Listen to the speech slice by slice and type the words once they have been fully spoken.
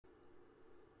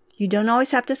You don't always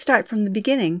have to start from the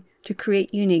beginning to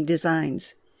create unique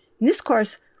designs. In this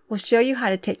course, we'll show you how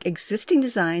to take existing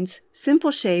designs,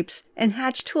 simple shapes, and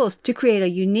hatch tools to create a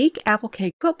unique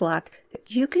applique quilt block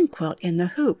that you can quilt in the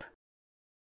hoop.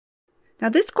 Now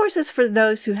this course is for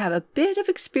those who have a bit of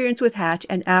experience with hatch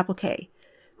and applique.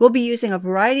 We'll be using a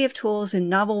variety of tools and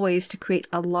novel ways to create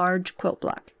a large quilt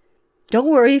block.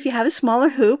 Don't worry if you have a smaller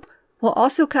hoop. We'll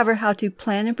also cover how to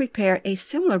plan and prepare a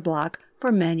similar block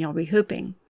for manual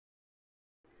rehooping.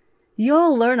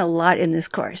 You'll learn a lot in this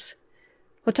course.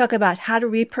 We'll talk about how to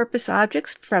repurpose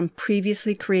objects from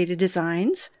previously created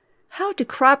designs, how to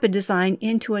crop a design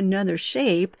into another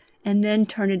shape and then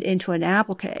turn it into an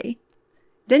applique.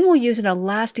 Then we'll use an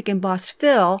elastic embossed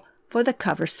fill for the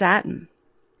cover satin.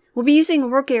 We'll be using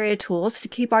work area tools to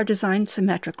keep our design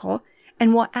symmetrical,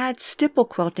 and we'll add stipple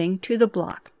quilting to the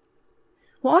block.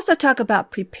 We'll also talk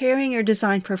about preparing your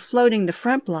design for floating the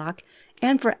front block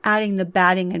and for adding the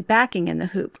batting and backing in the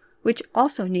hoop, which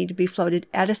also need to be floated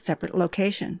at a separate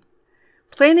location.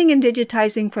 Planning and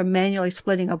digitizing for manually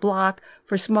splitting a block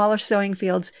for smaller sewing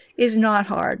fields is not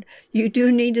hard. You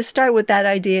do need to start with that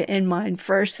idea in mind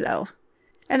first, though.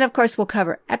 And of course, we'll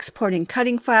cover exporting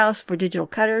cutting files for digital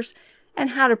cutters and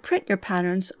how to print your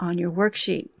patterns on your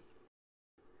worksheet.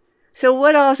 So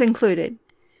what all is included?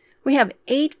 We have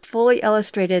 8 fully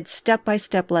illustrated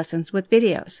step-by-step lessons with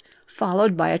videos,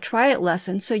 followed by a try-it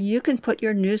lesson so you can put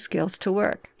your new skills to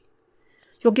work.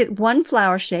 You'll get 1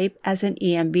 flower shape as an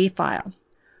EMB file.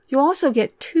 You'll also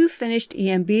get 2 finished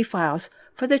EMB files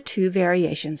for the 2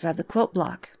 variations of the quilt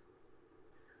block.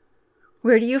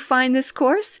 Where do you find this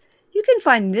course? You can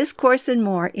find this course and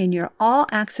more in your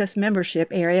all-access membership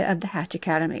area of the Hatch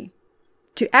Academy.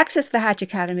 To access the Hatch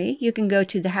Academy, you can go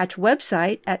to the Hatch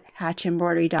website at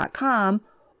hatchembroidery.com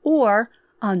or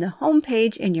on the home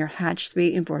page in your Hatch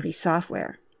 3 embroidery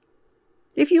software.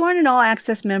 If you aren't an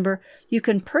all-access member, you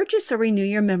can purchase or renew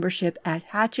your membership at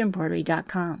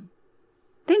hatchembroidery.com.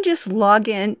 Then just log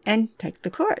in and take the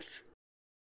course.